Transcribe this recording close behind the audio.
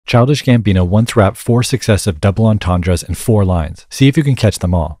Childish Gambino once rapped 4 successive double entendres in 4 lines. See if you can catch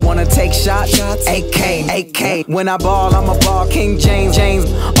them all. Wanna take shots? AK. When I ball, I'm a ball. King James.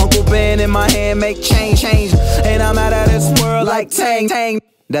 Uncle Ben in my hand, make change. And I'm out of this world like Tang.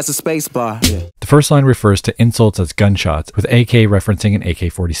 That's a space bar. Yeah. The first line refers to insults as gunshots, with AK referencing an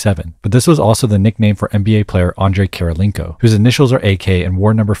AK-47. But this was also the nickname for NBA player Andrei Kirilenko, whose initials are AK and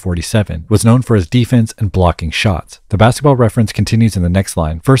wore number 47, was known for his defense and blocking shots. The basketball reference continues in the next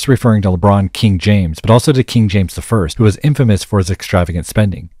line, first referring to LeBron King James, but also to King James I, who was infamous for his extravagant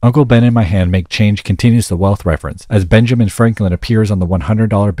spending. Uncle Ben in my hand, make change continues the wealth reference, as Benjamin Franklin appears on the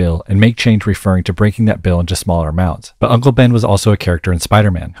 $100 bill and make change referring to breaking that bill into smaller amounts. But Uncle Ben was also a character in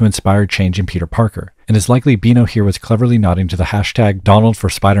Spider-Man, who inspired change in Peter Parker, and it's likely Bino here was cleverly nodding to the hashtag Donald for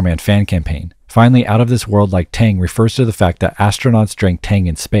Spider-Man fan campaign. Finally, out of this world like Tang refers to the fact that astronauts drank Tang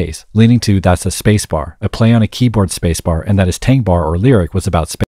in space, leading to that's a space bar, a play on a keyboard space bar, and that his Tang bar or lyric was about space.